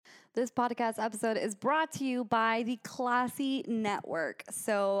This podcast episode is brought to you by the Classy Network.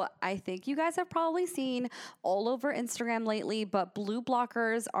 So I think you guys have probably seen all over Instagram lately, but blue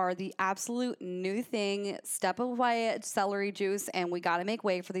blockers are the absolute new thing. Step away celery juice, and we got to make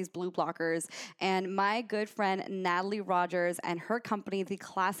way for these blue blockers. And my good friend Natalie Rogers and her company, the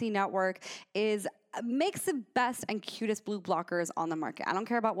Classy Network, makes the best and cutest blue blockers on the market. I don't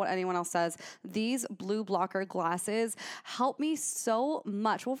care about what anyone else says. These blue blocker glasses help me so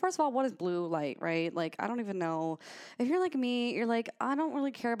much. Well, first of all, what is blue light, right? Like, I don't even know. If you're like me, you're like, I don't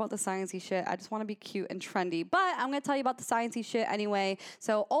really care about the sciencey shit. I just want to be cute and trendy. But I'm going to tell you about the sciencey shit anyway.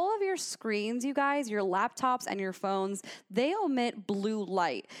 So all of your screens, you guys, your laptops and your phones, they emit blue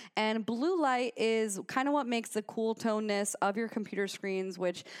light. And blue light is kind of what makes the cool toneness of your computer screens,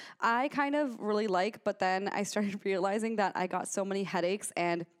 which I kind of really like. But then I started realizing that I got so many headaches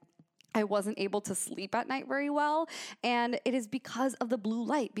and I wasn't able to sleep at night very well. And it is because of the blue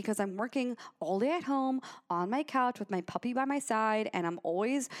light, because I'm working all day at home on my couch with my puppy by my side. And I'm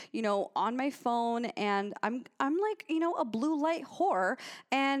always, on my phone, and I'm like, a blue light whore,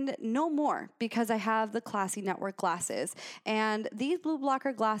 and no more, because I have the Classy Network glasses. And these blue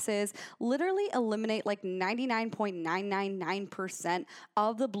blocker glasses literally eliminate like 99.999%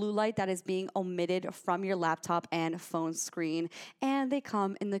 of the blue light that is being emitted from your laptop and phone screen. And they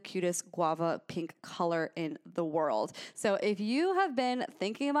come in the cutest guava pink color in the world. So if you have been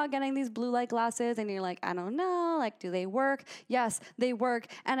thinking about getting these blue light glasses and you're like, I don't know, like, do they work? Yes, they work,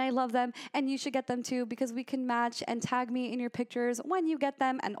 and I love them, and you should get them too, because we can match. And tag me in your pictures when you get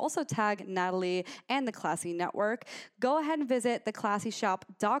them, and also tag Natalie and the Classy Network. Go ahead and visit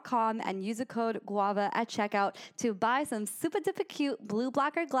theclassyshop.com and use the code guava at checkout to buy some super duper cute blue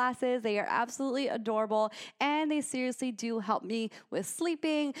blocker glasses. They are absolutely adorable, and they seriously do help me with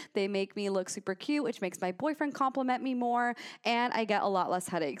sleeping. They make me look super cute, which makes my boyfriend compliment me more, and I get a lot less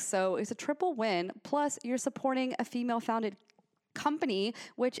headaches. So it's a triple win. Plus, you're supporting a female-founded company,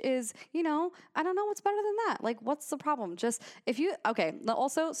 which is, I don't know what's better than that. Like, what's the problem?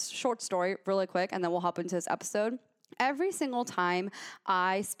 Also, short story, really quick, and then we'll hop into this episode. Every single time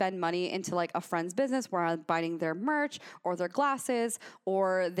I spend money into like a friend's business where I'm buying their merch or their glasses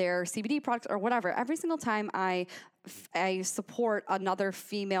or their CBD products or whatever, every single time I support another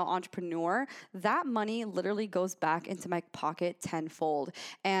female entrepreneur, that money literally goes back into my pocket tenfold.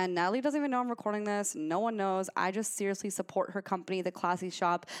 And Natalie doesn't even know I'm recording this. No one knows. I just seriously support her company, The Classy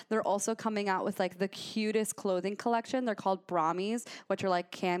Shop. They're also coming out with like the cutest clothing collection. They're called Brahmis, which are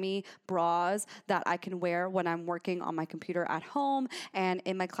like cami bras that I can wear when I'm working on my computer at home and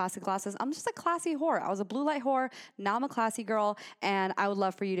in my classy glasses. I'm just a classy whore. I was a blue light whore. Now I'm a classy girl, and I would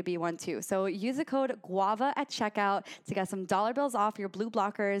love for you to be one too. So use the code GUAVA at checkout to get some dollar bills off your blue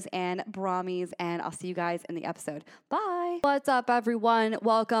blockers and Brahmis, and I'll see you guys in the episode. Bye. What's up, everyone?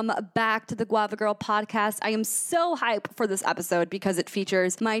 Welcome back to the Guava Girl podcast. I am so hyped for this episode because it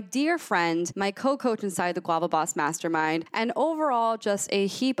features my dear friend, my co-coach inside the Guava Boss Mastermind, and overall just a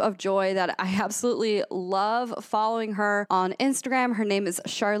heap of joy that I absolutely love following her on Instagram. Her name is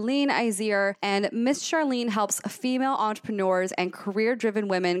Charlene Izere, and Miss Charlene helps female entrepreneurs and career-driven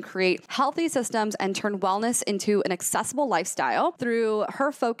women create healthy systems and turn wellness into an accessible lifestyle through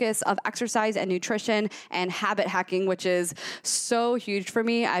her focus of exercise and nutrition and habit hacking, which is so huge for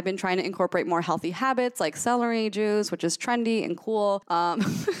me. I've been trying to incorporate more healthy habits like celery juice, which is trendy and cool.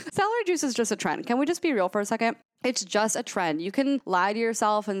 Celery juice is just a trend. Can we just be real for a second? It's just a trend. You can lie to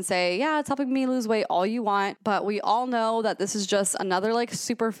yourself and say, yeah, it's helping me lose weight all you want, but we all know that this is just another like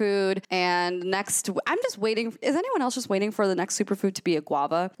superfood. And I'm just waiting. Is anyone else just waiting for the next superfood to be a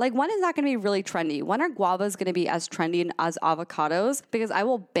guava? Like, when is that going to be really trendy? When are guavas going to be as trendy as avocados? Because I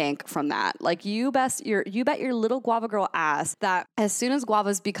will bank from that. Like, you bet your little guava girl ass that as soon as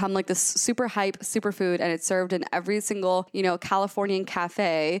guavas become like this super hype superfood and it's served in every single, Californian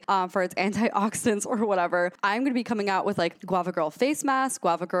cafe for its antioxidants or whatever, I'm going to be coming out with like Guava Girl face masks,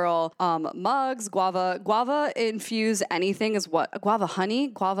 Guava Girl mugs, guava infused anything is what? Guava honey,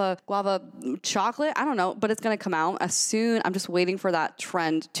 guava chocolate. I don't know, but it's going to come out as soon. I'm just waiting for that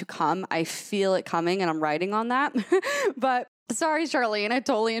trend to come. I feel it coming and I'm riding on that. But sorry, Charlene, I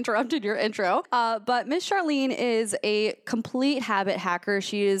totally interrupted your intro. But Miss Charlene is a complete habit hacker.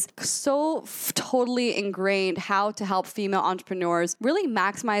 She is so totally ingrained how to help female entrepreneurs really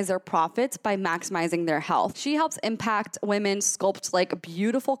maximize their profits by maximizing their health. She helps impact women sculpt like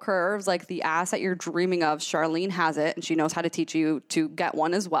beautiful curves, like the ass that you're dreaming of. Charlene has it, and she knows how to teach you to get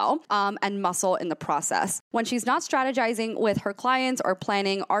one as well, and muscle in the process. When she's not strategizing with her clients or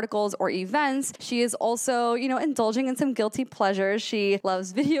planning articles or events, she is also, indulging in some guilty pleasure pleasures. She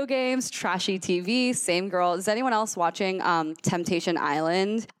loves video games, trashy TV. Same girl. Is anyone else watching Temptation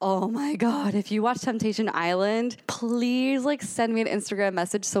Island? Oh my God. If you watch Temptation Island, please like send me an Instagram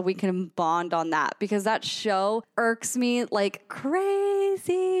message so we can bond on that, because that show irks me like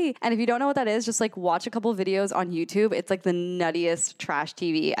crazy. And if you don't know what that is, just like watch a couple videos on YouTube. It's like the nuttiest trash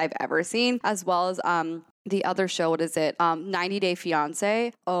TV I've ever seen, as well as the other show, what is it? 90 Day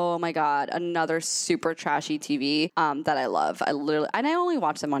Fiance. Oh my God. Another super trashy TV that I love. I only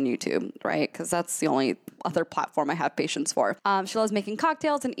watch them on YouTube, right? Because that's the only other platform I have patience for. She loves making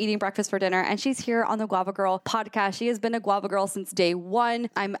cocktails and eating breakfast for dinner, and she's here on the Guava Girl podcast. She has been a Guava Girl since day one.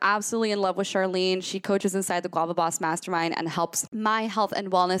 I'm absolutely in love with Charlene. She coaches inside the Guava Boss Mastermind and helps my health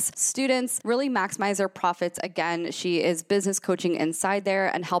and wellness students really maximize their profits. Again, she is business coaching inside there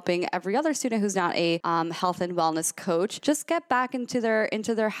and helping every other student who's not a health and wellness coach just get back into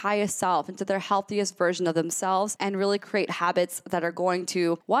their highest self, into their healthiest version of themselves, and really create habits that are going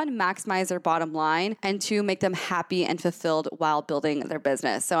to, one, maximize their bottom line, and two, make them happy and fulfilled while building their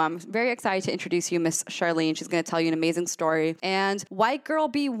business. So I'm very excited to introduce you Miss Charlene. She's going to tell you an amazing story. And white girl,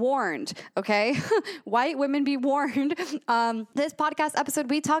 be warned, okay? White women, be warned. This podcast episode,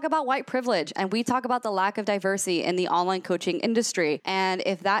 we talk about white privilege, and we talk about the lack of diversity in the online coaching industry. And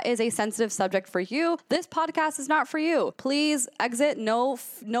if that is a sensitive subject for you, this podcast is not for you. Please exit. No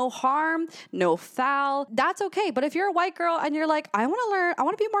harm, no foul. That's okay. But if you're a white girl and you're like, I want to learn, I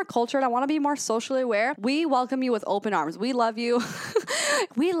want to be more cultured, I want to be more socially aware, we welcome you with open arms. We love you.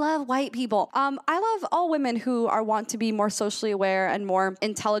 We love white people. I love all women who want to be more socially aware and more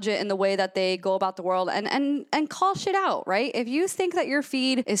intelligent in the way that they go about the world and call shit out, right? If you think that your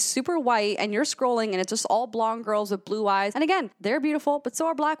feed is super white and you're scrolling and it's just all blonde girls with blue eyes, and again, they're beautiful, but so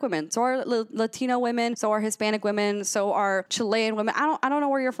are black women, so are Latino women, so are Hispanic women, so are Chilean women. I don't know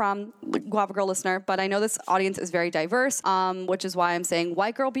where you're from, Guava Girl listener, but I know this audience is very diverse, which is why I'm saying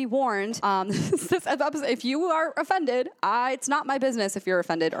white girl, be warned. This episode, if you are offended, it's not my business if you're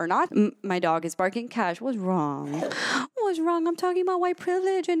offended or not. My dog is barking. Cash, what's wrong? What's wrong? I'm talking about white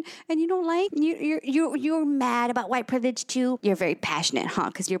privilege, and you don't like you're mad about white privilege too. You're very passionate, huh?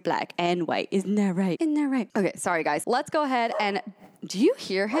 Because you're black and white. Isn't that right? Isn't that right? Okay, sorry guys. Let's go ahead and. Do you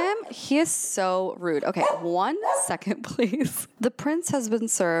hear him? He is so rude. Okay, 1 second, please. The prince has been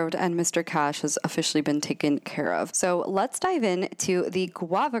served and Mr. Cash has officially been taken care of. So let's dive into the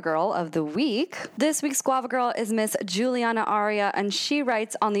Guava Girl of the week. This week's Guava Girl is Miss Juliana Aria, and she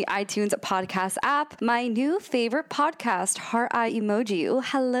writes on the iTunes podcast app, my new favorite podcast, heart eye emoji. Ooh,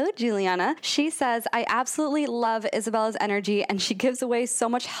 hello, Juliana. She says, I absolutely love Isabella's energy, and she gives away so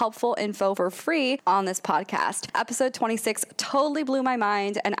much helpful info for free on this podcast. Episode 26 totally blew my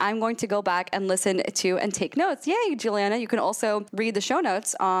mind, and I'm going to go back and listen to and take notes. Yay, Juliana. You can also read the show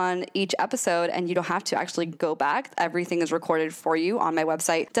notes on each episode, and you don't have to actually go back. Everything is recorded for you on my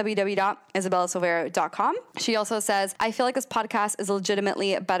website, www.isabellasilvera.com. She also says, I feel like this podcast is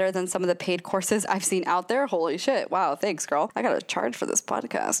legitimately better than some of the paid courses I've seen out there. Holy shit. Wow. Thanks, girl. I got to charge for this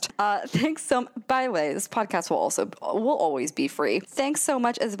podcast. Thanks so much. By the way, this podcast will always be free. Thanks so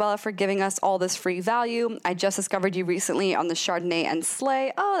much, Isabella, for giving us all this free value. I just discovered you recently on the Chardonnay and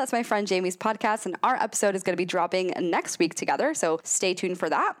Slay. Oh, that's my friend Jamie's podcast, and our episode is going to be dropping next week together, so stay tuned for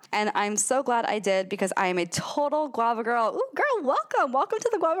that. And I'm so glad I did, because I am a total Guava Girl. Ooh, girl, welcome. Welcome to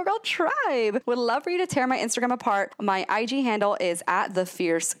the Guava Girl tribe. Would love for you to tear my Instagram apart. My IG handle is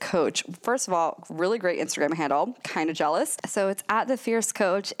 @thefiercecoach. First of all, really great Instagram handle. Kind of jealous. So it's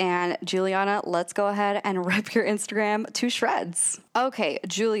 @thefiercecoach. And Juliana, let's go ahead and rip your Instagram to shreds. Okay,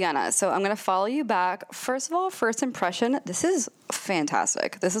 Juliana. So I'm going to follow you back. First of all, first impression, this is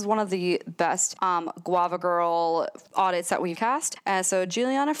fantastic. This is one of the best Guava Girl audits that we've cast. So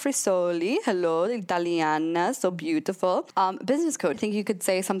Juliana Frisoli, hello, Italiana, so beautiful. Business coach. I think you could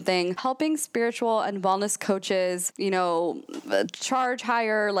say something helping spiritual and wellness coaches, charge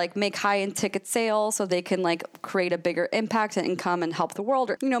higher, like make high-end ticket sales so they can like create a bigger impact and income and help the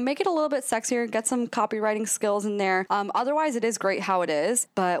world. Or, make it a little bit sexier, get some copywriting skills in there. Otherwise, it is great how it is,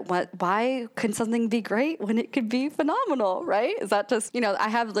 but why can something be great when it could be phenomenal, right? Is that just,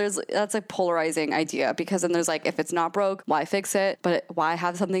 that's a polarizing idea, because then there's like, if it's not broke, why fix it? But why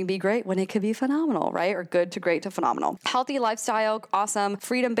have something be great when it could be phenomenal, right? Or good to great to phenomenal. Healthy lifestyle, awesome.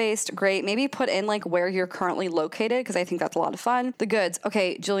 Freedom-based, great. Maybe put in like where you're currently located, because I think that's a lot of fun. The goods.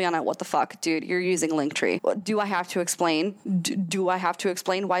 Okay, Juliana, what the fuck? Dude, you're using Linktree. Do I have to explain? Do I have to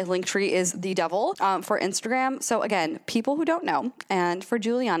explain why Linktree is the devil for Instagram? So again, people who don't know, and for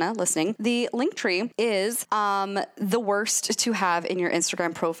Juliana listening, the Linktree is the worst to to have in your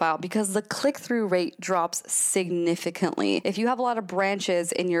Instagram profile because the click-through rate drops significantly. If you have a lot of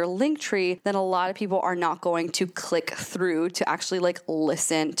branches in your link tree, then a lot of people are not going to click through to actually like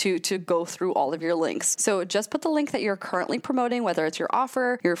listen to go through all of your links. So just put the link that you're currently promoting, whether it's your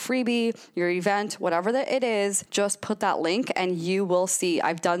offer, your freebie, your event, whatever that it is, just put that link and you will see.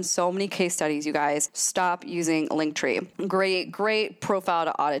 I've done so many case studies, you guys. Stop using Linktree. Great profile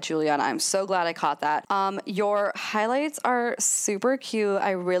to audit, Juliana. I'm so glad I caught that. Your highlights are super cute.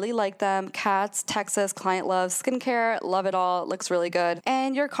 I really like them. Cats, Texas, client loves, skincare, love it all. It looks really good.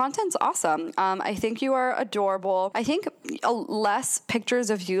 And your content's awesome. I think you are adorable. I think less pictures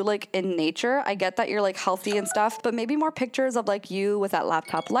of you like in nature. I get that you're like healthy and stuff, but maybe more pictures of like you with that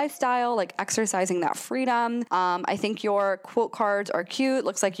laptop lifestyle, like exercising that freedom. I think your quote cards are cute.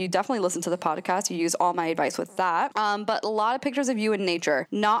 Looks like you definitely listen to the podcast. You use all my advice with that. But a lot of pictures of you in nature.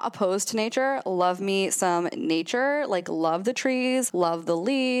 Not opposed to nature. Love me some nature. Like love the trees, love the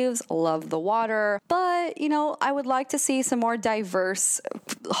leaves, love the water. But, you know, I would like to see some more diverse,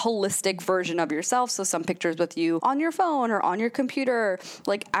 holistic version of yourself. So some pictures with you on your phone or on your computer,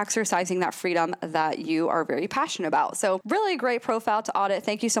 like exercising that freedom that you are very passionate about. So really great profile to audit.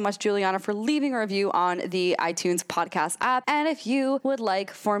 Thank you so much, Juliana, for leaving a review on the iTunes podcast app. And if you would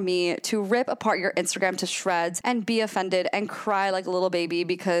like for me to rip apart your Instagram to shreds and be offended and cry like a little baby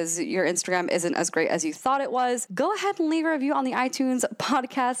because your Instagram isn't as great as you thought it was, go ahead and leave a review on the iTunes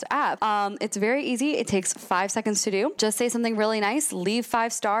podcast app. It's very easy. It takes 5 seconds to do. Just say something really nice, leave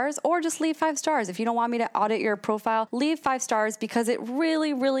 5 stars, or just leave 5 stars. If you don't want me to audit your profile, leave 5 stars because it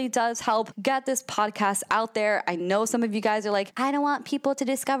really does help get this podcast out there. I know some of you guys are like, I don't want people to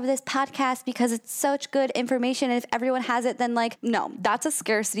discover this podcast because it's such good information. And if everyone has it, then like, no, that's a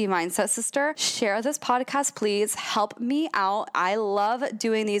scarcity mindset, sister. Share this podcast, please. Help me out. I love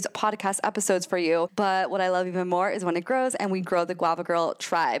doing these podcast episodes for you, but what I love even more is when it grows and we grow the Guava Girl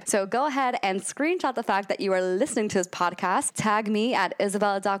tribe. So go ahead and screenshot the fact that you are listening to this podcast. Tag me at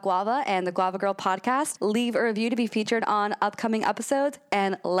Isabella.guava and the Guava Girl podcast. Leave a review to be featured on upcoming episodes,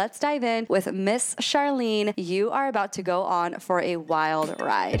 and let's dive in with Miss Charlene. You are about to go on for a wild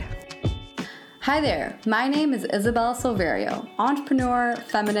ride. Hi there, my name is Isabella Silverio, entrepreneur,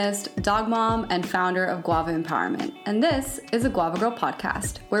 feminist, dog mom, and founder of Guava Empowerment. And this is a Guava Girl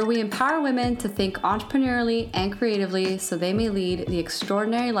podcast, where we empower women to think entrepreneurially and creatively so they may lead the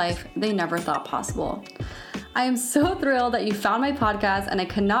extraordinary life they never thought possible. I am so thrilled that you found my podcast, and I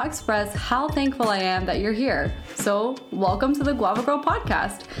cannot express how thankful I am that you're here. So, welcome to the Guava Girl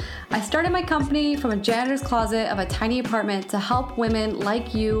podcast. I started my company from a janitor's closet of a tiny apartment to help women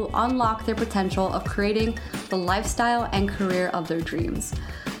like you unlock their potential of creating the lifestyle and career of their dreams.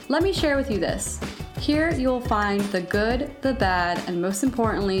 Let me share with you this. Here you will find the good, the bad, and most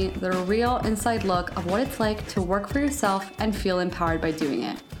importantly, the real inside look of what it's like to work for yourself and feel empowered by doing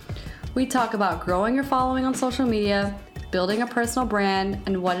it. We talk about growing your following on social media, building a personal brand,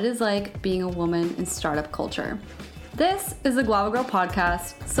 and what it is like being a woman in startup culture. This is the Guava Girl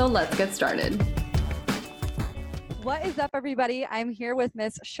podcast, so let's get started. What is up, everybody? I'm here with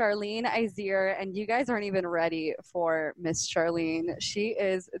Miss Charlene Izere, and you guys aren't even ready for Miss Charlene. She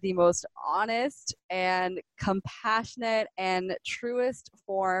is the most honest and compassionate and truest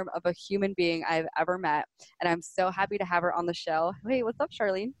form of a human being I've ever met, and I'm so happy to have her on the show. Hey, what's up,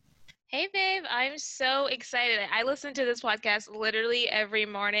 Charlene? Hey, babe. I'm so excited. I listen to this podcast literally every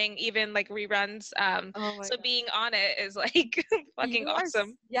morning, even like reruns. So God. being on it is like fucking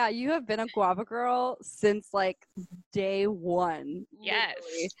awesome. Yeah, you have been a Guava Girl since like day one. Yes.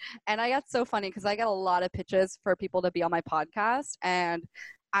 Literally. And I got so funny because I get a lot of pitches for people to be on my podcast, and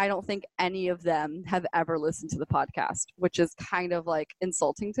I don't think any of them have ever listened to the podcast, which is kind of like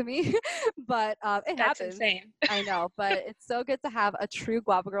insulting to me, but it That's happens. insane. I know, but it's so good to have a true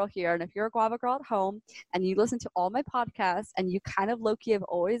Guava Girl here. And if you're a Guava Girl at home and you listen to all my podcasts and you kind of low-key have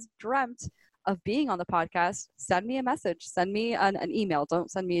always dreamt of being on the podcast, send me a message, send me an email. Don't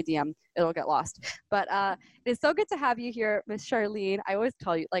send me a DM. It'll get lost. But it's so good to have you here, Miss Charlene. I always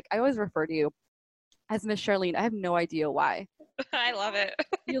tell you, like, I always refer to you as Miss Charlene. I have no idea why. I love it.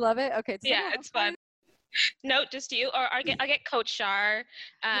 You love it? Okay. Yeah, it's fun. No, just you. Or I'll get Coach Char.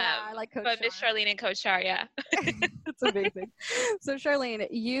 Yeah, I like Coach Char. But Miss Charlene and Coach Char, yeah. That's amazing. So Charlene,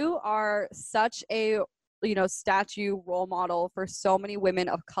 you are such a statue role model for so many women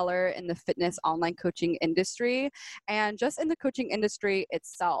of color in the fitness online coaching industry, and just in the coaching industry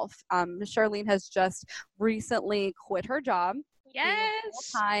itself. Miss Charlene has just recently quit her job. Yes.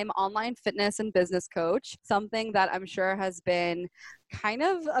 Full-time online fitness and business coach, something that I'm sure has been kind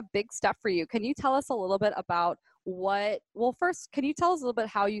of a big step for you. Can you tell us a little bit about first, can you tell us a little bit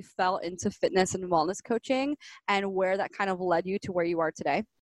how you fell into fitness and wellness coaching and where that kind of led you to where you are today?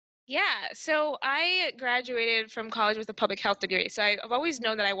 Yeah, so I graduated from college with a public health degree. So I've always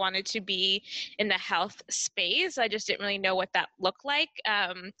known that I wanted to be in the health space. I just didn't really know what that looked like.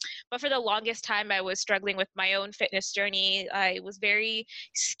 But for the longest time, I was struggling with my own fitness journey. I was very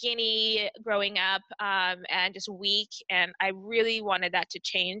skinny growing up, and just weak. And I really wanted that to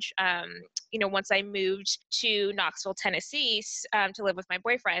change. Once I moved to Knoxville, Tennessee, to live with my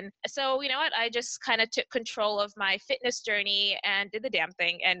boyfriend. So, you know what? I just kind of took control of my fitness journey and did the damn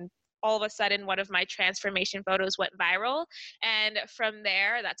thing. And all of a sudden, one of my transformation photos went viral. And from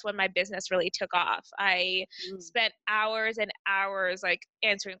there, that's when my business really took off. I Mm. spent hours and hours like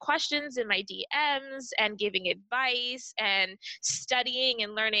answering questions in my DMs and giving advice and studying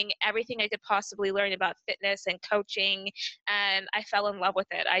and learning everything I could possibly learn about fitness and coaching. And I fell in love with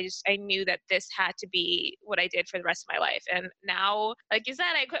it. I knew that this had to be what I did for the rest of my life. And now, like you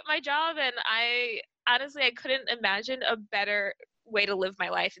said, I quit my job, and I couldn't imagine a better way to live my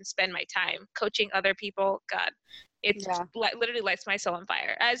life and spend my time coaching other people. God, it Yeah. literally lights my soul on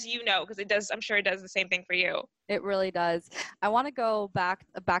fire, as you know, because it does. I'm sure it does the same thing for you. It really does. I want to go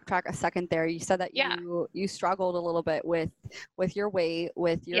backtrack a second there. You said that Yeah, you struggled a little bit with your weight,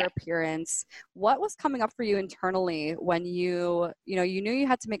 with your yeah, appearance. What was coming up for you internally when you knew you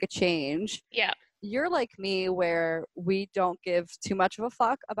had to make a change? yeah, You're like me where we don't give too much of a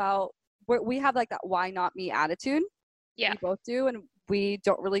fuck about we have like that why not me attitude. yeah. We both do, and we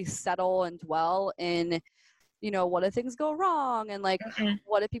don't really settle and dwell in what if things go wrong, and like Mm-mm.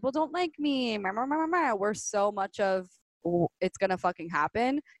 what if people don't like me. We're so much of it's gonna fucking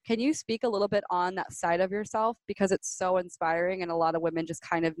happen. Can you speak a little bit on that side of yourself, because it's so inspiring and a lot of women just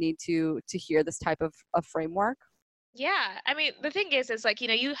kind of need to hear this type of framework? Yeah, I mean, the thing is like,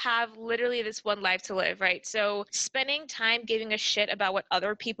 you have literally this one life to live, right? So spending time giving a shit about what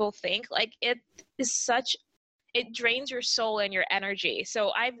other people think, like it drains your soul and your energy.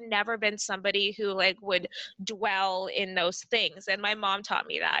 So I've never been somebody who like would dwell in those things. And my mom taught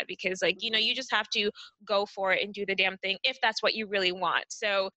me that because like, you just have to go for it and do the damn thing if that's what you really want.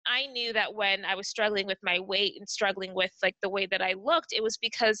 So I knew that when I was struggling with my weight and struggling with like the way that I looked, it was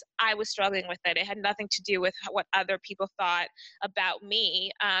because I was struggling with it. It had nothing to do with what other people thought about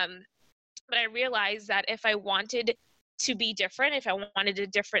me. But I realized that if I wanted to be different, if I wanted a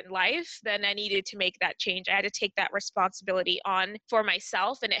different life, then I needed to make that change. I had to take that responsibility on for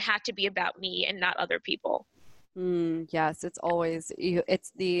myself, and it had to be about me and not other people. Yes, it's always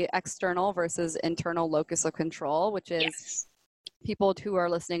it's the external versus internal locus of control, which is Yes. people who are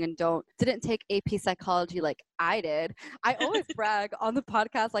listening and didn't take AP psychology like I did. I always brag on the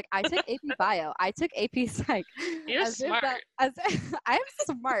podcast like I took AP bio, I took AP psych, You're as if smart. that as I'm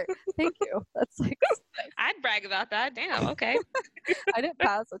smart. Thank you. That's like I'd brag about that. Damn, okay. I didn't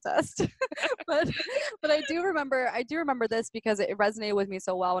pass the test, but I do remember this because it resonated with me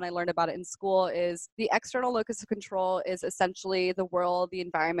so well when I learned about it in school. Is the external locus of control is essentially the world, the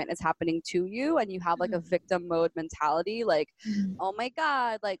environment is happening to you, and you have like a victim mode mentality, like, oh my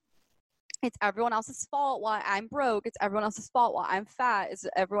God, like it's everyone else's fault why I'm broke. It's everyone else's fault why I'm fat. It's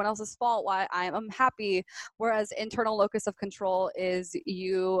everyone else's fault why I'm unhappy. Whereas internal locus of control is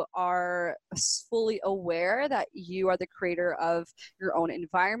you are fully aware that you are the creator of your own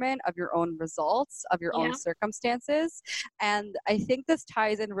environment, of your own results, of your own Yeah. circumstances. And I think this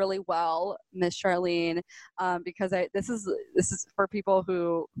ties in really well, Miss Charlene, because this is for people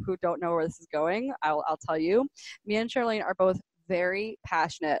who don't know where this is going. I'll tell you. Me and Charlene are both very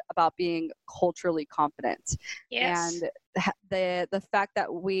passionate about being culturally confident. Yes. And the fact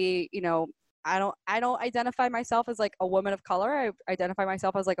that we, I don't identify myself as like a woman of color. I identify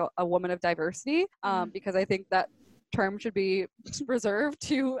myself as like a woman of diversity, because I think that term should be reserved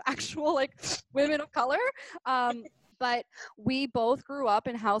to actual like women of color. But we both grew up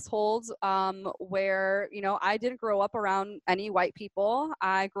in households where, I didn't grow up around any white people.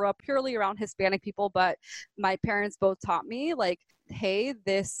 I grew up purely around Hispanic people, but my parents both taught me like, hey,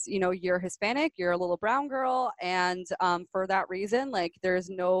 you're Hispanic, you're a little brown girl. And for that reason, like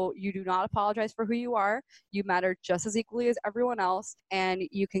you do not apologize for who you are. You matter just as equally as everyone else. And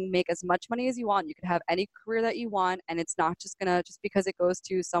you can make as much money as you want. You can have any career that you want. And it's not just because it goes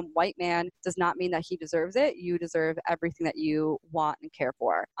to some white man does not mean that he deserves it. You deserve everything that you want and care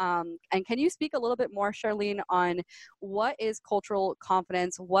for. And can you speak a little bit more, Charlene, on what is cultural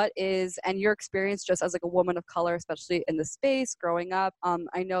confidence? And your experience just as like a woman of color, especially in the space growing up?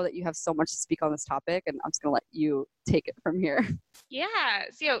 I know that you have so much to speak on this topic, and I'm just going to let you take it from here. Yeah.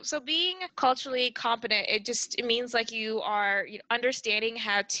 So being culturally competent, it means like you are understanding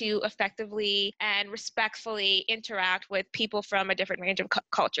how to effectively and respectfully interact with people from a different range of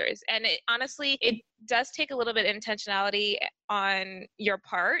cultures. And honestly, it does take a little bit of intentionality on your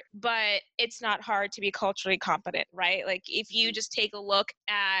part, but it's not hard to be culturally competent, right? Like if you just take a look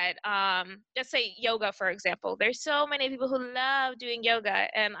at, let's say yoga, for example, there's so many people who love doing yoga,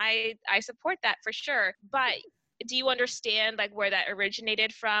 and I support that for sure. But do you understand like where that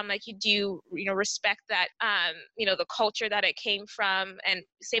originated from? Like respect that the culture that it came from? And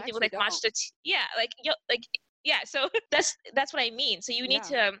same thing with like matcha yeah, yeah, so that's what I mean. So you need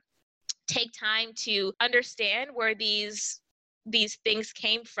to take time to understand where these things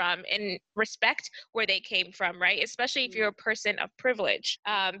came from and respect where they came from, right? Especially if you're a person of privilege,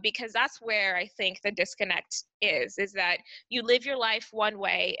 because that's where I think the disconnect is that you live your life one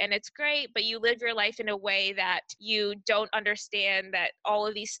way and it's great, but you live your life in a way that you don't understand that all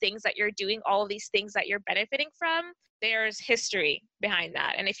of these things that you're doing, all of these things that you're benefiting from, there's history behind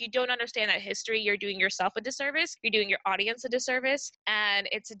that. And if you don't understand that history, you're doing yourself a disservice, you're doing your audience a disservice, and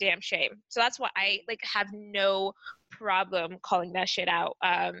it's a damn shame. So that's why I have no problem calling that shit out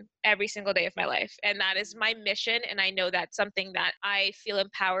every single day of my life. And that is my mission. And I know that's something that I feel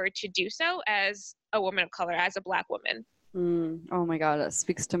empowered to do so as a woman of color, as a Black woman. Oh my God, it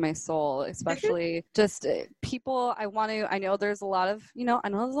speaks to my soul, especially just people. I know there's a lot of,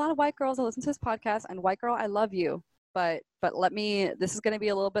 white girls that listen to this podcast, and white girl, I love you. But this is going to be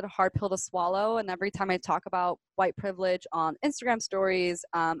a little bit of hard pill to swallow. And every time I talk about white privilege on Instagram stories,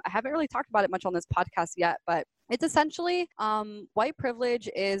 I haven't really talked about it much on this podcast yet, but it's essentially white privilege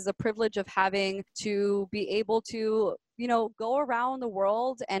is the privilege of having to be able to, go around the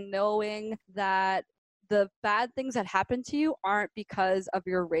world and knowing that the bad things that happen to you aren't because of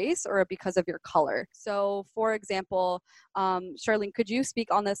your race or because of your color. So for example, Charlene, could you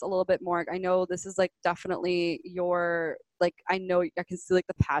speak on this a little bit more? I know this is definitely your, I know I can see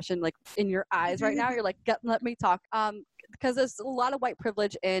the passion in your eyes right now. You're let me talk. Because there's a lot of white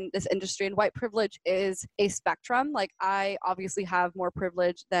privilege in this industry, and white privilege is a spectrum. I obviously have more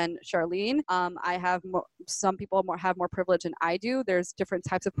privilege than Charlene. I have some people have more privilege than I do. There's different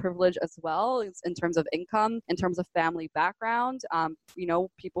types of privilege as well, in terms of income, in terms of family background,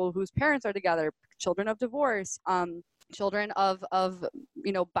 people whose parents are together, children of divorce, children of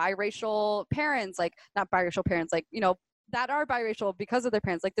biracial parents, not biracial parents, that are biracial because of their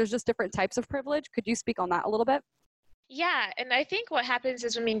parents. There's just different types of privilege. Could you speak on that a little bit? Yeah, and I think what happens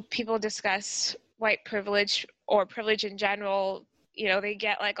is when people discuss white privilege or privilege in general, they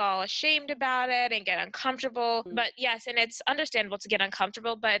get all ashamed about it and get uncomfortable. But yes, and it's understandable to get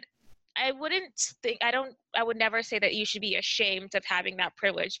uncomfortable, but I would never say that you should be ashamed of having that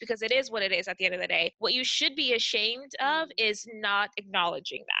privilege, because it is what it is at the end of the day. What you should be ashamed of is not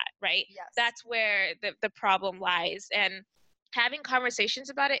acknowledging that, right? Yes. That's where the problem lies. And having conversations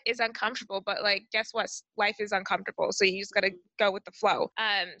about it is uncomfortable, but guess what? Life is uncomfortable. So you just got to go with the flow.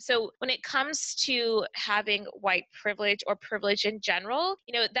 So when it comes to having white privilege or privilege in general,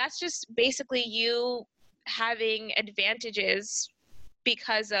 that's just basically you having advantages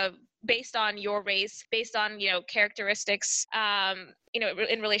based on your race, based on, characteristics,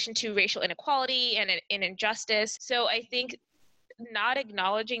 in relation to racial inequality and injustice. So I think not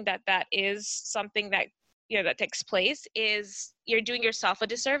acknowledging that is something that that takes place is you're doing yourself a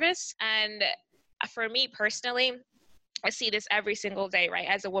disservice. And for me personally, I see this every single day, right?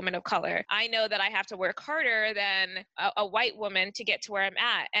 As a woman of color, I know that I have to work harder than a white woman to get to where I'm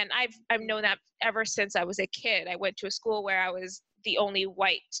at. And I've known that ever since I was a kid. I went to a school where I was the only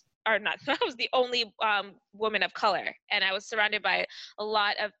I was the only woman of color, and I was surrounded by a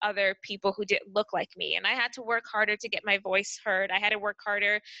lot of other people who didn't look like me. And I had to work harder to get my voice heard. I had to work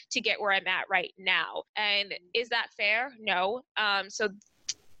harder to get where I'm at right now. And is that fair? No. So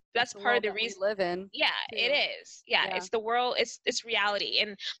that's part of the reason we live in. Yeah, too. It is. Yeah, it's the world. It's reality,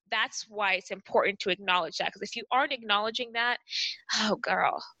 and that's why it's important to acknowledge that. Because if you aren't acknowledging that, oh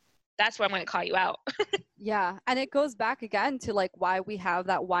girl, that's where I'm going to call you out. Yeah. And it goes back again to why we have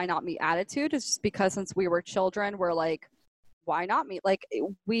that why not me attitude. Is just because since we were children, we're why not me?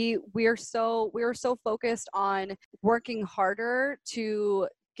 We are so focused on working harder to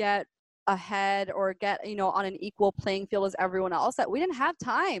get ahead or get on an equal playing field as everyone else, that we didn't have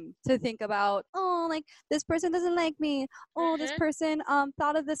time to think about, this person doesn't like me, this person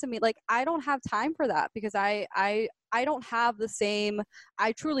thought of this of me. I don't have time for that, because I don't have the same,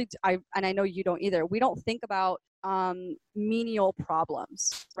 and I know you don't either, we don't think about menial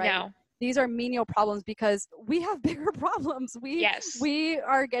problems, right? No. these are menial problems because we have bigger problems. Yes. We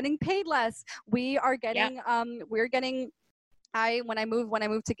are getting paid less. We are Yep. getting we're getting when I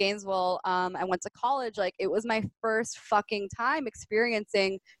moved to Gainesville, I went to college. Like, it was my first fucking time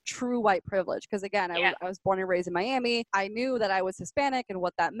experiencing true white privilege. Because again, Yeah. I was born and raised in Miami. I knew that I was Hispanic and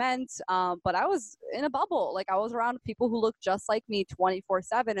what that meant. But I was in a bubble. Like, I was around people who looked just like me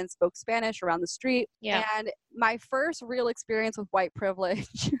 24/7 and spoke Spanish around the street. Yeah. And my first real experience with white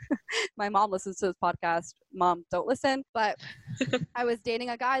privilege. My mom listens to this podcast. Mom, don't listen. But I was dating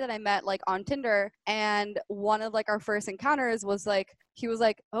a guy that I met like on Tinder, and one of like our first encounters was like, he was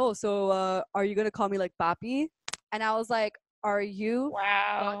like, "Oh, so are you gonna call me like Papi?" And I was like, "Are you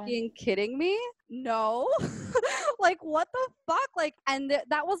Wow. fucking kidding me? No." Like, what the fuck? Like, and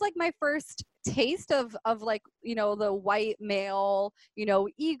that was like my first taste of like, you know, the white male, you know,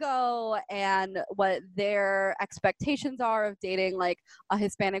 ego and what their expectations are of dating like a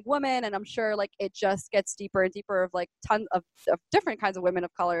Hispanic woman. And I'm sure like it just gets deeper and deeper of like tons of different kinds of women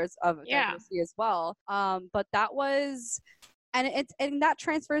of colors of Yeah. diversity as well. But that was, and that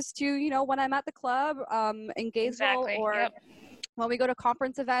transfers to, you know, when I'm at the club in Gainesville, Exactly. or Yep. when we go to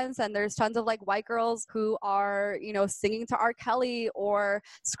conference events and there's tons of like white girls who are, you know, singing to R. Kelly or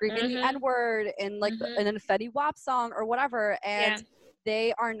screaming the Mhm. N-word in like Mhm. an Fetty Wap song or whatever, and Yeah.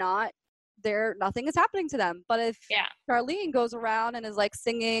 they are not there, nothing is happening to them. But if Yeah. Charlene goes around and is like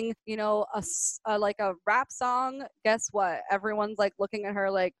singing, you know, like a rap song, guess what? Everyone's like looking at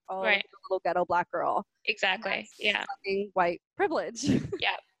her like, oh, look Right. at the little ghetto black girl. And Exactly. that's Yeah. fucking white privilege.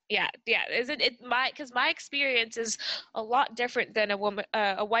 Yeah. Yeah. Yeah. Isn't it because my experience is a lot different than a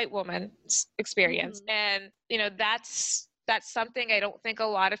white woman's experience, Mhm. and you know that's something I don't think a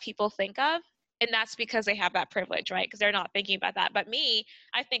lot of people think of. And that's because they have that privilege, right? Because they're not thinking about that. But me,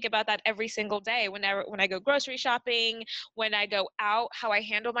 I think about that every single day. Whenever when I go grocery shopping, when I go out, how I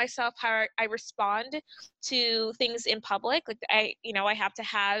handle myself, how I respond to things in public. Like I have to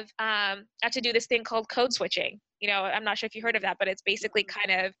I have to do this thing called code switching. I'm not sure if you heard of that, but it's basically Mhm.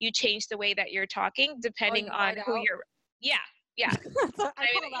 kind of you change the way that you're talking Oh, depending you on white who out. you're. Yeah, yeah. I I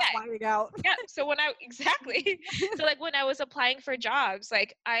mean, call that yeah, whiting out. yeah. So when I exactly, so like when I was applying for jobs,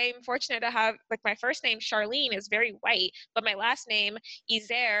 like I'm fortunate to have like my first name Charlene is very white, but my last name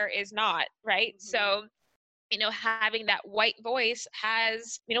Izere is not, right? Mhm. So having that white voice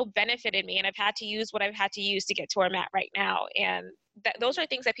has, benefited me. And I've had to use what I've had to use to get to where I'm at right now. And those are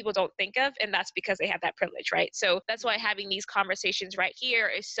things that people don't think of. And that's because they have that privilege, right? So that's why having these conversations right here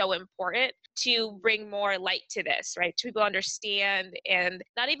is so important to bring more light to this, right? To people understand and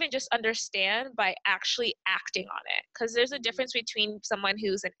not even just understand by actually acting on it. Because there's a Mhm. difference between someone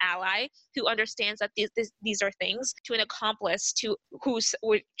who's an ally who understands that these are things to an accomplice to who's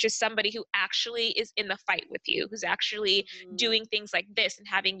just somebody who actually is in the fight with you, who's actually Mhm. doing things like this and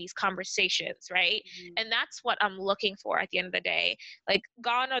having these conversations, right? Mhm. And that's what I'm looking for at the end of the day. Like,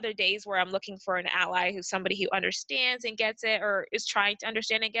 gone are the days where I'm looking for an ally who's somebody who understands and gets it or is trying to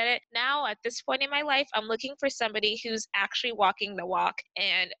understand and get it. Now, at this point in my life, I'm looking for somebody who's actually walking the walk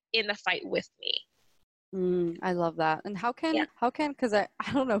and in the fight with me. I love that. And Yeah. because I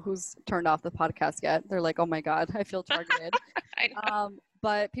don't know who's turned off the podcast yet. They're like, oh my God, I feel targeted. I know.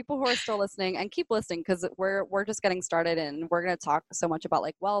 But people who are still listening, and keep listening, because we're just getting started, and we're going to talk so much about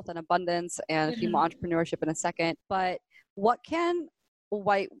like wealth and abundance and female Mhm. entrepreneurship in a second. But what can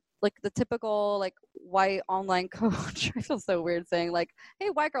white, like the typical like white online coach, I feel so weird saying like, hey,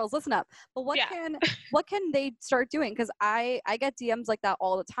 white girls, listen up. But Yeah. what can they start doing? Because I get DMs like that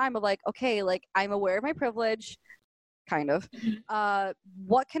all the time of like, okay, like I'm aware of my privilege, kind of. Mhm.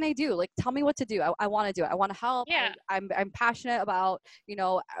 What can I do? Like, tell me what to do. I want to do it. I want to help. Yeah. I'm passionate about,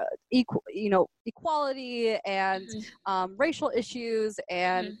 equality and Mhm. racial issues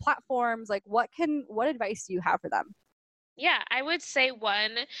and Mhm. platforms. Like, what advice do you have for them? Yeah, I would say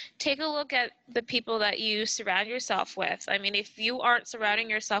one, take a look at the people that you surround yourself with. I mean, if you aren't surrounding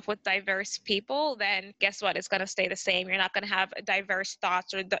yourself with diverse people, then guess what? It's going to stay the same. You're not going to have diverse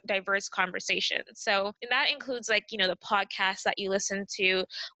thoughts or diverse conversations. So, and that includes like, the podcasts that you listen to,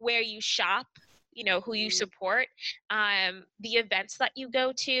 where you shop, who you Mm, support, the events that you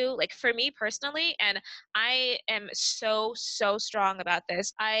go to. Like for me personally, and I am so, so strong about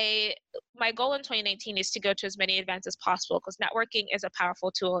this. My goal in 2019 is to go to as many events as possible because networking is a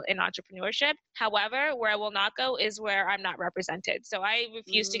powerful tool in entrepreneurship. However, where I will not go is where I'm not represented. So I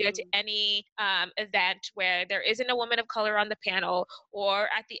refuse to go to mm, any event where there isn't a woman of color on the panel or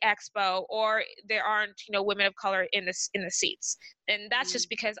at the expo or there aren't women of color in the seats. And that's mm, just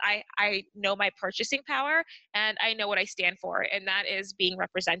because I know my purchasing power and I know what I stand for, and that is being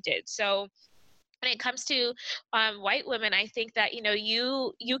represented. So when it comes to white women, I think that,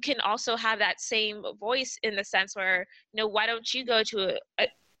 you can also have that same voice in the sense where, why don't you go to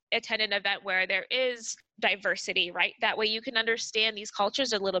attend an event where there is diversity, right? That way you can understand these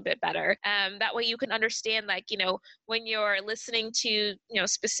cultures a little bit better. That way you can understand, like, when you're listening to,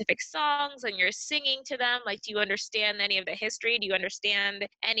 specific songs and you're singing to them, like, do you understand any of the history? Do you understand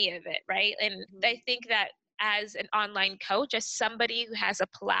any of it, right? And I think that as an online coach, as somebody who has a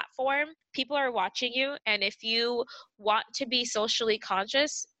platform, people are watching you. And if you want to be socially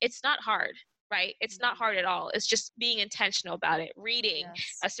conscious, it's not hard, right? It's not hard at all. It's just being intentional about it, reading,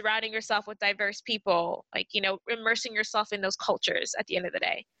 Yes. surrounding yourself with diverse people, like, immersing yourself in those cultures at the end of the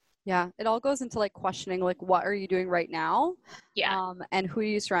day. Yeah, it all goes into like questioning, like, what are you doing right now? Yeah. And who do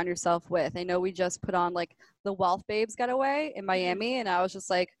you surround yourself with? I know we just put on like the Wealth Babes getaway in Miami, and I was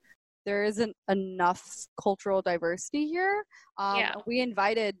just like, there isn't enough cultural diversity here. Yeah. We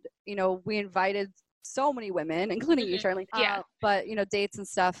invited so many women, including you, Charlene. Yeah. But dates and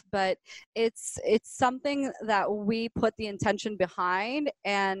stuff. But it's something that we put the intention behind,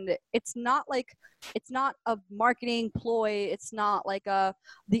 and it's not a marketing ploy. It's not like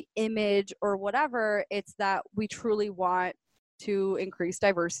the image or whatever. It's that we truly want to increase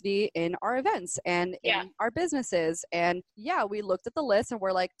diversity in our events and in our businesses. And we looked at the list and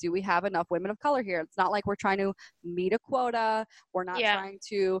we're like, do we have enough women of color here? It's not like we're trying to meet a quota. We're not trying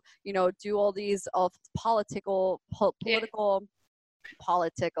to, do all these political.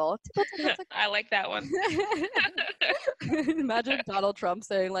 I like that one. Imagine Donald Trump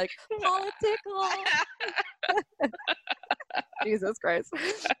saying like political. Jesus Christ.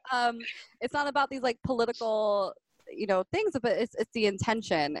 It's not about these like political things, but it's the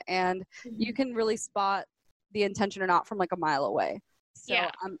intention, and you can really spot the intention or not from like a mile away. So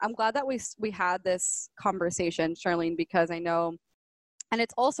I'm glad that we had this conversation, Charlene, because I know, and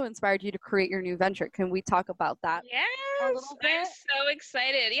it's also inspired you to create your new venture. Can we talk about that? Yes, a little bit? I'm so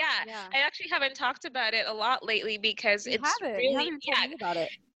excited. Yeah, I actually haven't talked about it a lot lately because You it's haven't. really You haven't even told me about it.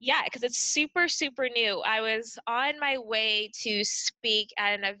 Yeah, because it's super, super new. I was on my way to speak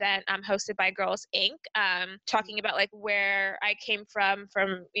at an event hosted by Girls Inc., talking about like where I came from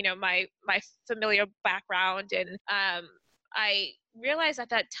my familiar background. And I realized at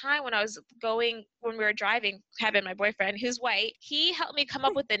that time when we were driving, Kevin, my boyfriend, who's white, he helped me come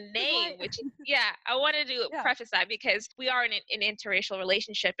up with a name, which, I wanted to preface that because we are in an interracial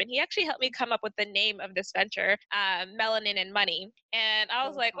relationship. And he actually helped me come up with the name of this venture, Melanin and Money. And I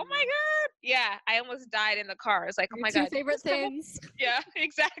was like, oh my God. Yeah, I almost died in the car. I was like, oh my God. Two favorite things. Yeah,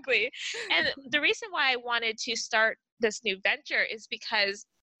 exactly. And the reason why I wanted to start this new venture is because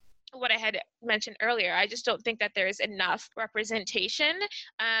what I had mentioned earlier, I just don't think that there is enough representation,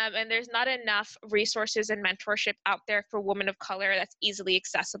 and there's not enough resources and mentorship out there for women of color that's easily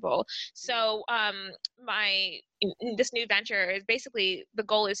accessible. So this new venture is basically, the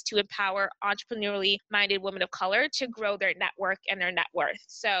goal is to empower entrepreneurially minded women of color to grow their network and their net worth.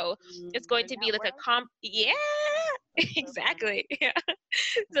 So it's going to be like exactly. Yeah.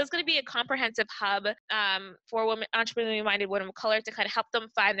 So it's going to be a comprehensive hub for entrepreneurially minded women of color to kind of help them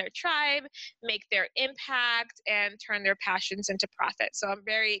find their tribe, make their impact, and turn their passions into profit. So I'm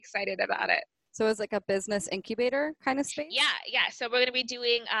very excited about it. So it's like a business incubator kind of space? Yeah. So we're going to be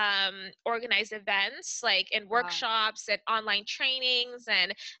doing organized events and workshops and online trainings,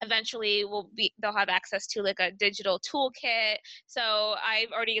 and eventually they'll have access to like a digital toolkit. So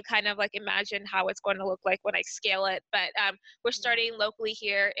I've already kind of like imagined how it's going to look like when I scale it. But we're starting locally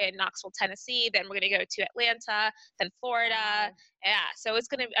here in Knoxville, Tennessee. Then we're going to go to Atlanta, then Florida. Wow. Yeah. So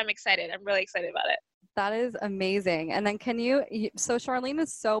I'm excited. I'm really excited about it. That is amazing. And then so Charlene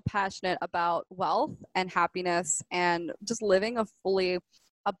is so passionate about wealth and happiness and just living a fully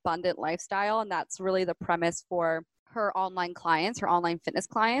abundant lifestyle. And that's really the premise for her online clients, her online fitness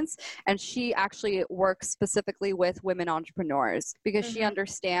clients. And she actually works specifically with women entrepreneurs because she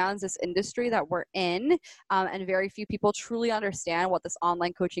understands this industry that we're in. And very few people truly understand what this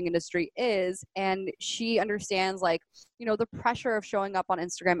online coaching industry is. And she understands the pressure of showing up on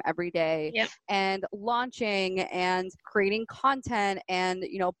Instagram every day and launching and creating content and,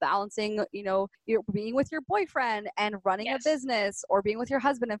 balancing, being with your boyfriend and running a business or being with your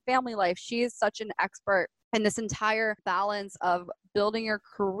husband and family life. She is such an expert in this entire balance of building your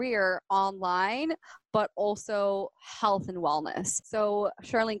career online, but also health and wellness. So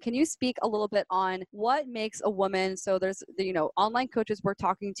Charlene, can you speak a little bit on what makes a woman, so there's, online coaches we're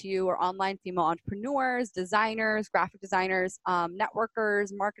talking to you, or online female entrepreneurs, designers, graphic designers, networkers,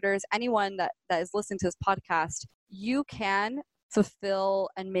 marketers, anyone that is listening to this podcast, you can fulfill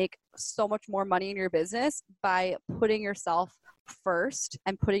and make so much more money in your business by putting yourself first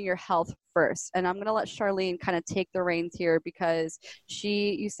and putting your health first. And I'm going to let Charlene kind of take the reins here because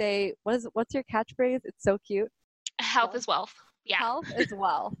you say, what's your catchphrase? It's so cute. Health is wealth. Yeah. Health is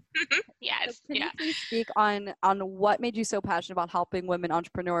wealth. Yes. So can you please speak on what made you so passionate about helping women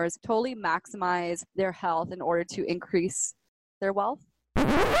entrepreneurs totally maximize their health in order to increase their wealth?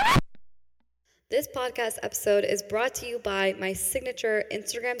 This podcast episode is brought to you by my signature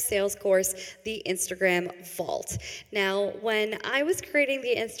Instagram sales course, the Instagram Vault. Now, when I was creating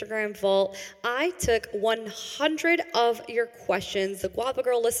the Instagram Vault, I took 100 of your questions, the Guava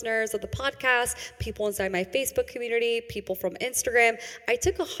Girl listeners of the podcast, people inside my Facebook community, people from Instagram. I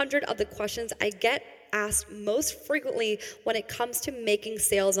took 100 of the questions I get asked most frequently when it comes to making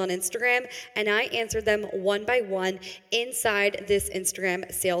sales on Instagram, and I answered them one by one inside this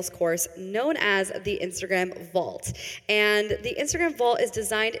Instagram sales course known as the Instagram Vault. And the Instagram Vault is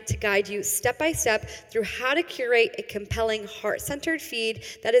designed to guide you step by step through how to curate a compelling, heart-centered feed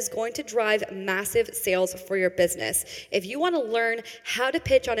that is going to drive massive sales for your business. If you want to learn how to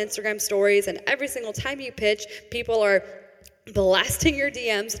pitch on Instagram stories, and every single time you pitch, people are blasting your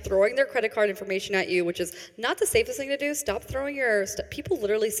DMs, throwing their credit card information at you, which is not the safest thing to do. Stop throwing people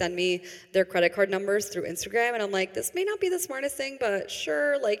literally send me their credit card numbers through Instagram, and I'm like, this may not be the smartest thing, but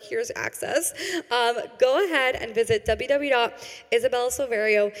sure, like, here's access. Go ahead and visit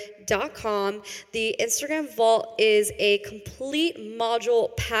www.isabellasilverio.com. The Instagram Vault is a complete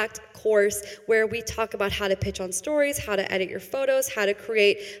module-packed course where we talk about how to pitch on stories, how to edit your photos, how to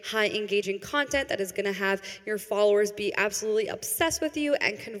create high engaging content that is going to have your followers be absolutely obsessed with you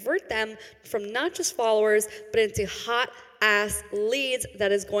and convert them from not just followers but into hot ass leads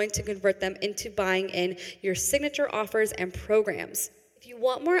that is going to convert them into buying in your signature offers and programs. If you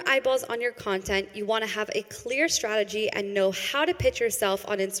want more eyeballs on your content, you want to have a clear strategy and know how to pitch yourself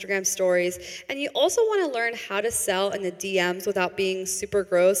on Instagram stories, and you also want to learn how to sell in the DMs without being super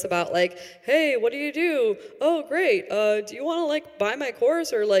gross about like, hey, what do you do? Oh, great. Do you want to like buy my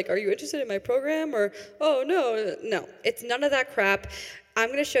course, or like, are you interested in my program? Or, oh, no, it's none of that crap. I'm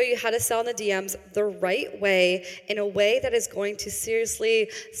going to show you how to sell in the DMs the right way, in a way that is going to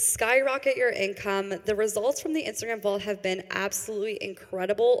seriously skyrocket your income. The results from the Instagram Vault have been absolutely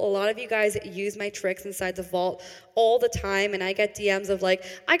incredible. A lot of you guys use my tricks inside the Vault all the time, and I get DMs of like,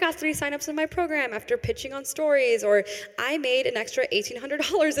 I got 3 signups in my program after pitching on stories, or I made an extra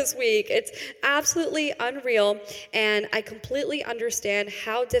 $1,800 this week. It's absolutely unreal, and I completely understand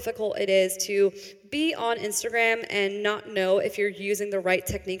how difficult it is to be on Instagram and not know if you're using the right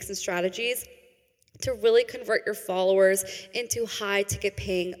techniques and strategies to really convert your followers into high ticket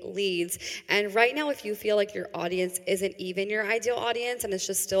paying leads. And right now, if you feel like your audience isn't even your ideal audience and it's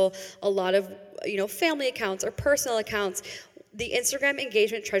just still a lot of, family accounts or personal accounts, the Instagram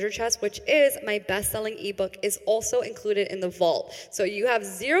Engagement Treasure Chest, which is my best-selling ebook, is also included in the Vault. So you have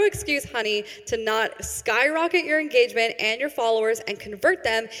zero excuse, honey, to not skyrocket your engagement and your followers and convert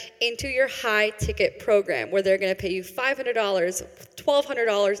them into your high-ticket program, where they're going to pay you $500,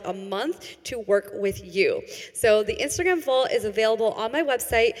 $1,200 a month to work with you. So the Instagram Vault is available on my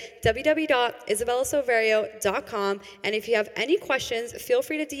website, www.isabellasilverio.com. And if you have any questions, feel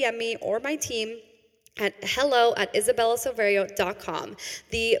free to DM me or my team at hello@isabellasilverio.com.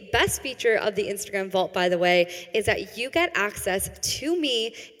 The best feature of the Instagram Vault, by the way, is that you get access to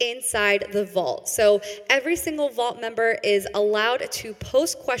me inside the Vault. So every single Vault member is allowed to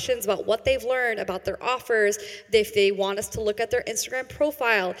post questions about what they've learned, about their offers, if they want us to look at their Instagram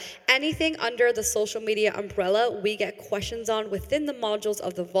profile, anything under the social media umbrella, we get questions on within the modules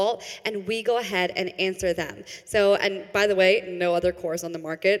of the Vault, and we go ahead and answer them. So, and by the way, no other course on the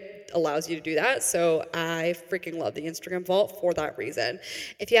market allows you to do that, so I freaking love the Instagram Vault for that reason.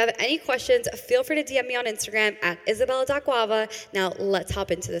 If you have any questions, feel free to DM me on Instagram at isabella.guava. Now let's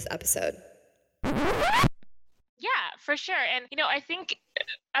hop into this episode. Yeah, for sure. And, I think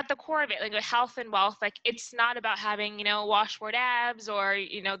at the core of it, like health and wealth, like it's not about having, washboard abs or,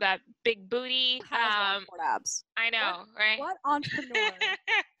 that big booty. Washboard abs. I know, right? What entrepreneur?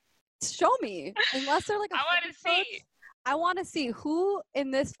 Show me. Unless they're like I want to see. I want to see who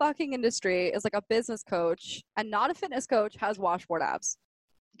in this fucking industry is like a business coach and not a fitness coach has washboard abs.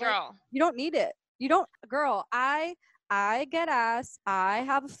 Girl. Like, you don't need it. You don't, girl, I get ass. I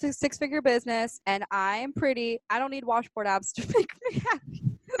have a 6-figure business and I am pretty. I don't need washboard abs to make me happy.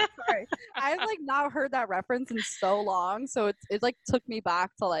 Sorry. I've like not heard that reference in so long. So it like took me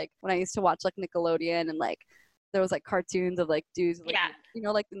back to like when I used to watch like Nickelodeon and like there was like cartoons of like dudes, like,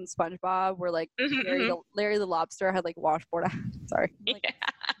 like in SpongeBob where like Larry the Lobster had like washboard. Sorry,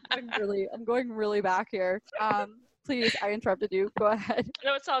 I'm going really back here. Please, I interrupted you. Go ahead.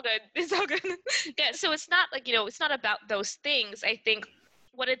 No, it's all good. It's all good. Yeah, so it's not like, it's not about those things. I think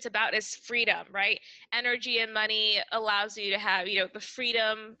what it's about is freedom, right? Energy and money allows you to have, the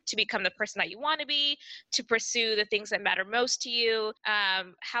freedom to become the person that you want to be, to pursue the things that matter most to you.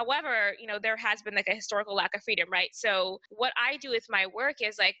 However, there has been like a historical lack of freedom, right? So what I do with my work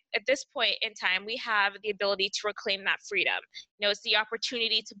is like, at this point in time, we have the ability to reclaim that freedom. It's the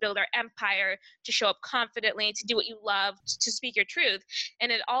opportunity to build our empire, to show up confidently, to do what you love, to speak your truth. And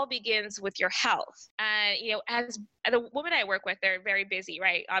it all begins with your health. And, as the women I work with, they're very busy,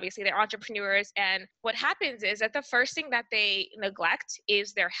 right? Obviously, they're entrepreneurs. And what happens is that the first thing that they neglect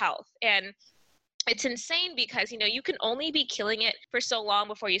is their health. And it's insane because, you can only be killing it for so long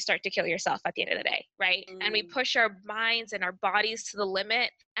before you start to kill yourself at the end of the day, right? And we push our minds and our bodies to the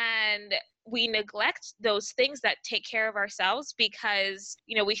limit. And we neglect those things that take care of ourselves because,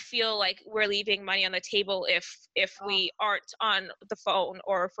 we feel like we're leaving money on the table if we aren't on the phone,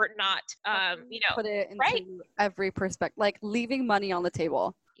 or if we're not, put it into right? every perspective, like leaving money on the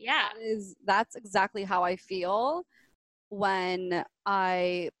table. Yeah. That's exactly how I feel when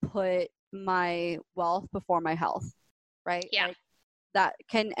I put my wealth before my health, right? Yeah. Like that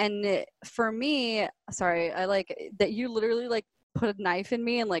can, and for me, sorry, I like that you literally like put a knife in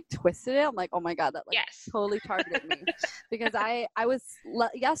me and like twisted it. I'm like, oh my God, that like totally targeted me. Because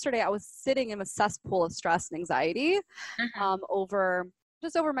yesterday I was sitting in a cesspool of stress and anxiety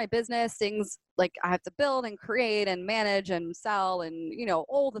over my business, things like I have to build and create and manage and sell and,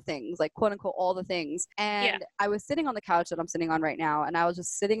 all the things, like quote unquote, all the things. And I was sitting on the couch that I'm sitting on right now, and I was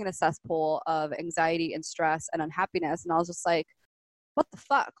just sitting in a cesspool of anxiety and stress and unhappiness. And I was just like, what the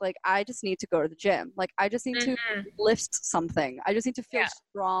fuck? Like, I just need to go to the gym. Like, I just need to lift something. I just need to feel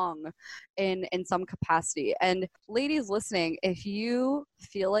strong in some capacity. And ladies listening, if you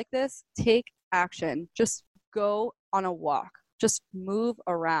feel like this, take action. Just go on a walk. Just move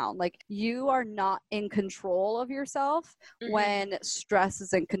around. Like, you are not in control of yourself when stress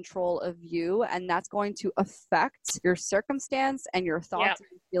is in control of you. And that's going to affect your circumstance and your thoughts and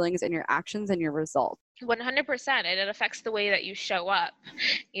your feelings and your actions and your results. 100%. And it affects the way that you show up.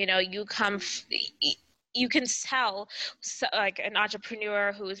 You can tell like an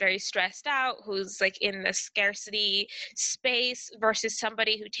entrepreneur who is very stressed out, who's like in the scarcity space, versus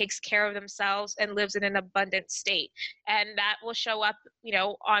somebody who takes care of themselves and lives in an abundant state. And that will show up,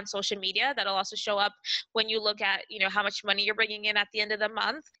 on social media. That'll also show up when you look at, how much money you're bringing in at the end of the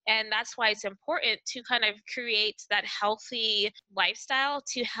month. And that's why it's important to kind of create that healthy lifestyle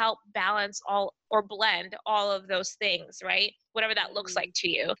to help balance all or blend all of those things, right? Whatever that looks like to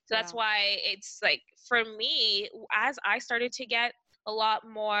you. So that's why it's like, for me, as I started to get a lot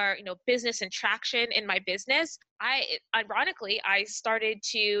more, business and traction in my business, ironically, I started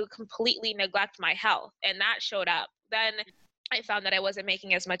to completely neglect my health, and that showed up. Then I found that I wasn't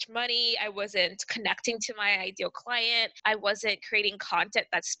making as much money. I wasn't connecting to my ideal client. I wasn't creating content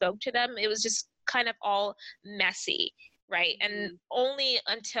that spoke to them. It was just kind of all messy. Right. And only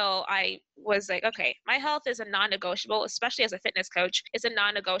until I was like, okay, my health is a non-negotiable, especially as a fitness coach, is a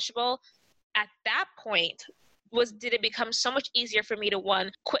non-negotiable. At that point, did it become so much easier for me to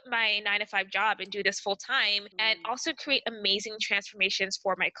quit my 9-to-5 job and do this full time, and also create amazing transformations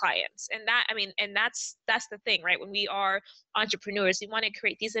for my clients. And that's the thing, right? When we are entrepreneurs, we want to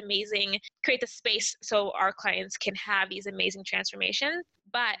create the space so our clients can have these amazing transformations.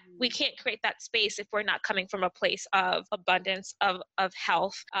 But we can't create that space if we're not coming from a place of abundance, of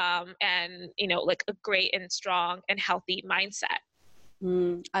health, and, like a great and strong and healthy mindset.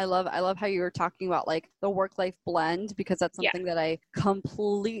 I love how you were talking about like the work-life blend, because that's something that I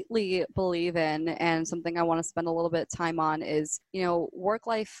completely believe in, and something I want to spend a little bit of time on is,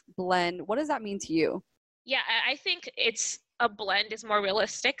 work-life blend. What does that mean to you? Yeah, I think a blend is more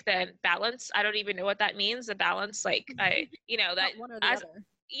realistic than balance. I don't even know what that means. A balance, like that one or the other.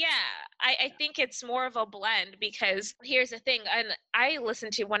 Yeah, I think it's more of a blend, because here's the thing, and I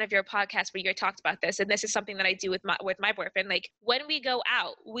listened to one of your podcasts where you talked about this, and this is something that I do with my boyfriend. Like, when we go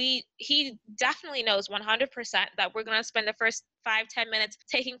out, he definitely knows 100% that we're gonna spend the first 5-10 minutes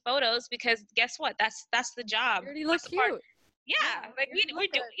taking photos, because guess what? That's the job. You already look cute. Yeah, like we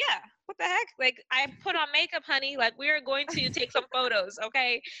do. Yeah, what the heck? Like, I put on makeup, honey. Like, we are going to take some photos,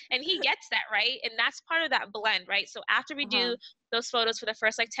 okay? And he gets that, right? And that's part of that blend, right? So after we do those photos for the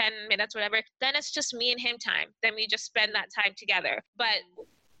first like 10 minutes, whatever, then it's just me and him time. Then we just spend that time together. But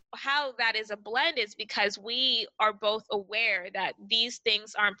how that is a blend is because we are both aware that these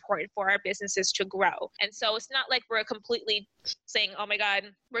things are important for our businesses to grow. And so it's not like we're completely saying, oh my God,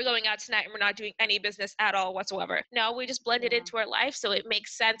 we're going out tonight and we're not doing any business at all whatsoever. No, we just blend it into our life, so it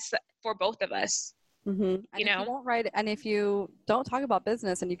makes sense for both of us. And you if you know? don't and if you don't talk about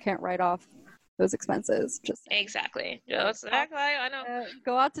business and you can't write off those expenses, just saying. Exactly. Like, Just exactly. I know.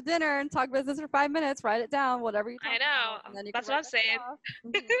 go out to dinner and talk business for 5 minutes, write it down, whatever you talk I about, and know. then you can That's what write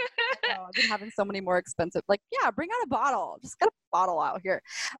I'm that shit saying. off. I know. I've been having so many more expensive, like, yeah, bring out a bottle. Just get a bottle out here.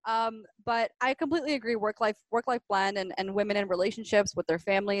 But I completely agree. Work-life blend and women in relationships with their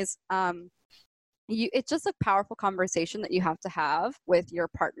families. It's just a powerful conversation that you have to have with your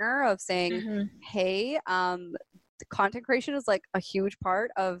partner of saying, hey, the content creation is like a huge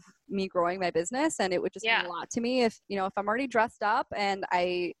part of me growing my business, and it would just mean a lot to me if I'm already dressed up and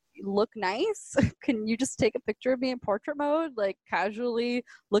I look nice. Can you just take a picture of me in portrait mode, like casually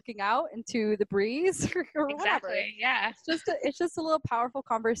looking out into the breeze or whatever? Exactly. Yeah. It's just a little powerful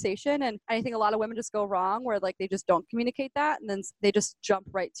conversation, and I think a lot of women just go wrong where like they just don't communicate that, and then they just jump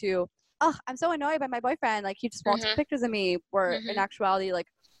right to, oh, I'm so annoyed by my boyfriend, like he just won't take pictures of me, where in actuality, like,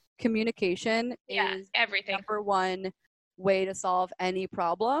 communication is everything. number one way to solve any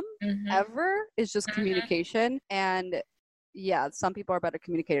problem ever, is just communication. And yeah, some people are better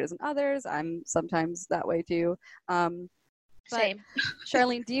communicators than others. I'm sometimes that way too. Same.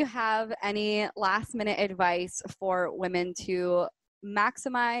 Charlene, do you have any last minute advice for women to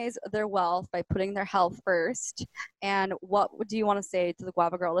maximize their wealth by putting their health first? And what do you want to say to the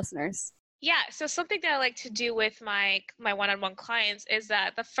Guava Girl listeners? Yeah, so something that I like to do with my one-on-one clients is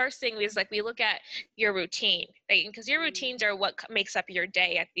that the first thing is like we look at your routine, because your routines are what makes up your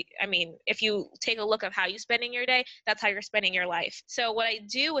day. I mean, if you take a look at how you spending your day, that's how you're spending your life. So what I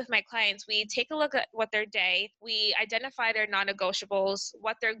do with my clients, we take a look at what their day, we identify their non-negotiables,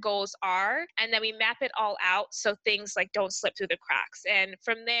 what their goals are, and then we map it all out so things like don't slip through the cracks. And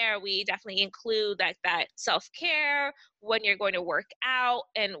from there, we definitely include like that self-care, when you're going to work out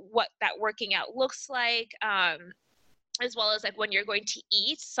and what that working out looks like, as well as like when you're going to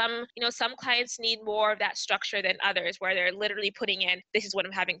eat. Some clients need more of that structure than others, where they're literally putting in, this is when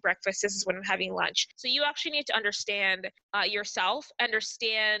I'm having breakfast, this is when I'm having lunch. So you actually need to understand yourself,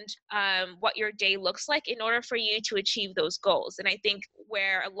 understand what your day looks like in order for you to achieve those goals. And I think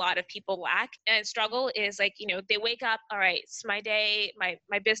where a lot of people lack and struggle is like, they wake up, all right, it's my day,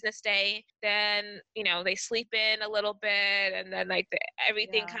 my business day, then they sleep in a little bit, and then like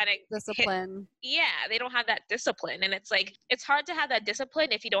everything kind of discipline. They don't have that discipline. And it's like, it's hard to have that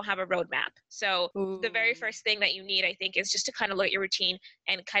discipline if you don't have a roadmap. So the very first thing that you need, I think, is just to kind of look at your routine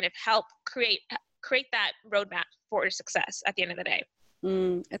and kind of help create that roadmap for success at the end of the day.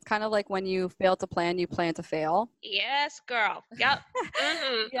 It's kind of like when you fail to plan, you plan to fail. Yes, girl. Yep.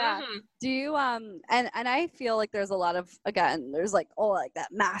 Do you and I feel like there's a lot of, again, there's like, oh, like that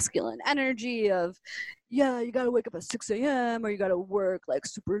masculine energy of, yeah, you gotta wake up at 6 a.m. or you gotta work like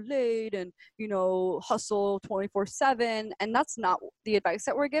super late and hustle 24/7. And that's not the advice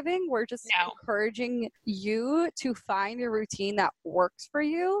that we're giving. We're just encouraging you to find your routine that works for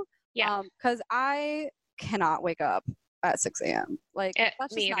you. Because I cannot wake up at 6 a.m. Like,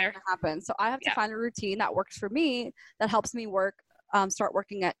 that's just not going to happen. So I have to find a routine that works for me, that helps me start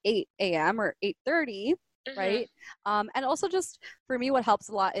working at 8 a.m. or 8:30, right? And also just for me, what helps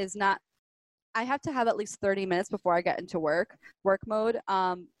a lot is I have to have at least 30 minutes before I get into work mode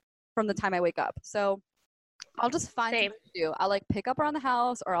from the time I wake up. So I'll just find something to do. I'll like pick up around the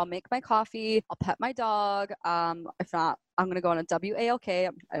house, or I'll make my coffee. I'll pet my dog. If not, I'm gonna go on a WALK.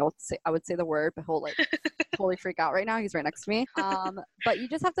 I would say the word, but he'll like totally freak out right now. He's right next to me. But you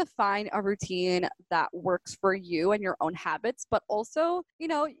just have to find a routine that works for you and your own habits. But also,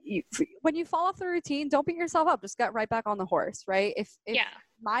 when you fall off the routine, don't beat yourself up. Just get right back on the horse, right? If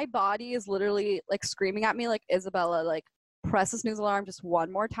my body is literally like screaming at me, like, Isabella, like, press the snooze alarm just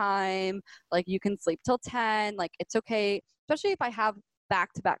one more time. Like, you can sleep till 10. Like, it's okay. Especially if I have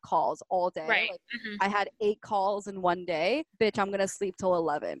back-to-back calls all day. Right. Like, I had 8 calls in one day. Bitch, I'm going to sleep till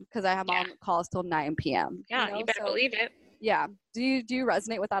 11 because I have on calls till 9 p.m. Yeah, you better believe it. Yeah. Do you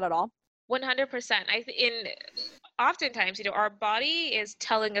resonate with that at all? 100%. Oftentimes, our body is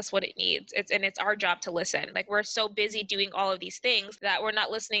telling us what it needs. It's our job to listen. Like, we're so busy doing all of these things that we're not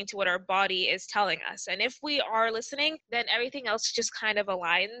listening to what our body is telling us. And if we are listening, then everything else just kind of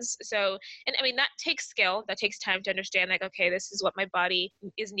aligns. So, and I mean, that takes skill. That takes time to understand, like, okay, this is what my body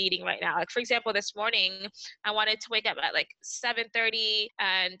is needing right now. Like, for example, this morning, I wanted to wake up at like 7:30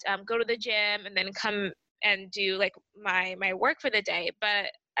 and go to the gym and then come and do like my work for the day. But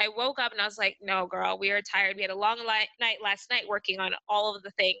I woke up and I was like, no, girl, we are tired. We had a long night last night working on all of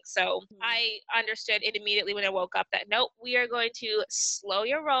the things. So I understood it immediately when I woke up that, nope, we are going to slow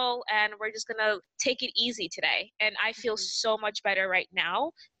your roll and we're just going to take it easy today. And I feel so much better right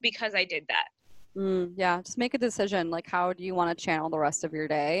now because I did that. Yeah, just make a decision. Like, how do you want to channel the rest of your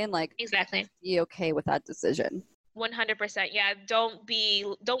day? And like, Exactly. be okay with that decision. 100%. Yeah,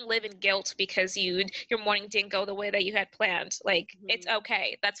 don't live in guilt because your morning didn't go the way that you had planned. Like, it's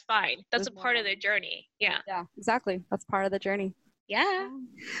okay. That's fine. That's a part of the journey. Yeah. Yeah, exactly. That's part of the journey. Yeah.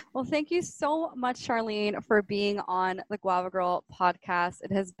 Well, thank you so much, Charlene, for being on the Guava Girl podcast.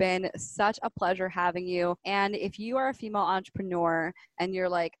 It has been such a pleasure having you. And if you are a female entrepreneur and you're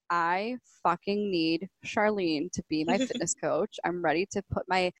like, I fucking need Charlene to be my fitness coach, I'm ready to put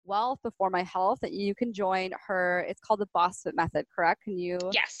my wealth before my health, that you can join her. It's called the Boss Fit Method, correct? Can you?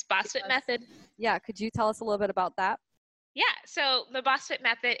 Yes, Boss Fit Method. Yeah. Could you tell us a little bit about that? Yeah, so the Boss Fit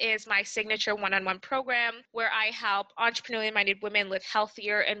Method is my signature one-on-one program where I help entrepreneurially minded women live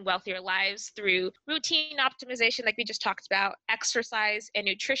healthier and wealthier lives through routine optimization, like we just talked about, exercise and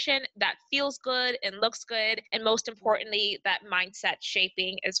nutrition that feels good and looks good, and most importantly, that mindset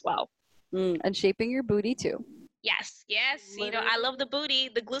shaping as well. And shaping your booty too. Yes. I love the booty.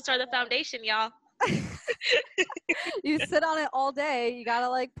 The glutes are the foundation, y'all. You sit on it all day. You gotta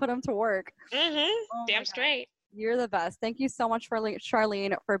like put them to work. Oh, damn straight. You're the best. Thank you so much for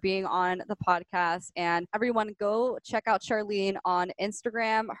Charlene for being on the podcast. And everyone, go check out Charlene on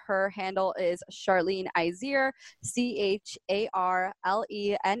Instagram. Her handle is Charlene Izere, CharleneIzere.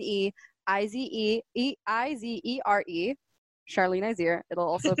 Charlene Izere. It'll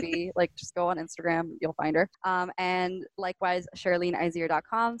also be like, just go on Instagram, you'll find her. And likewise,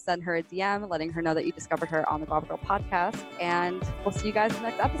 CharleneIzere.com. Send her a DM, letting her know that you discovered her on the Guava Girl podcast. And we'll see you guys in the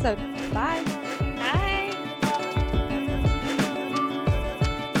next episode. Bye.